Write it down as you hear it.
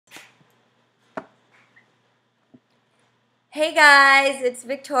Hey guys, it's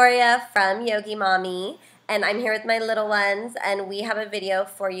Victoria from Yogi Mami, and I'm here with my little ones, and we have a video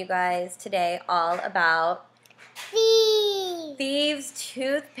for you guys today all about Thieves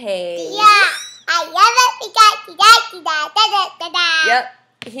Toothpaste. Yeah, I love it. Yep,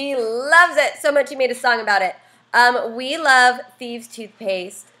 he loves it so much he made a song about it. We love Thieves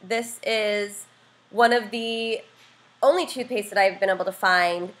Toothpaste. This is one of the only toothpaste that I've been able to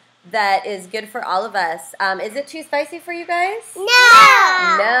find that is good for all of us. Is it too spicy for you guys?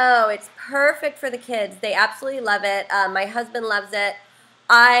 No. No, it's perfect for the kids. They absolutely love it. My husband loves it.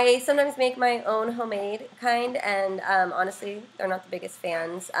 I sometimes make my own homemade kind, and honestly, they're not the biggest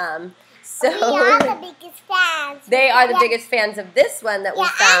fans. We are the biggest fans. They are the biggest fans of this one that we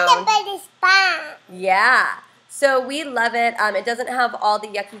found. I'm the biggest fan. Yeah. So we love it. It doesn't have all the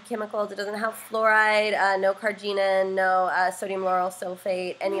yucky chemicals. It doesn't have fluoride, no carginin, no sodium lauryl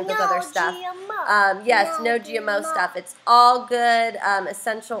sulfate, any of those other stuff. GMO. Yes, no GMO stuff. It's all good.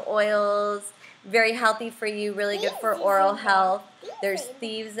 Essential oils, very healthy for you, really good for oral health. There's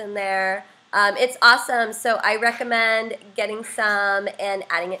thieves in there. It's awesome. So I recommend getting some and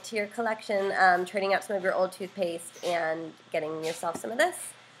adding it to your collection, trading out some of your old toothpaste and getting yourself some of this.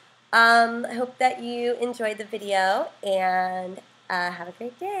 I hope that you enjoyed the video, and have a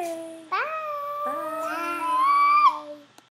great day. Bye.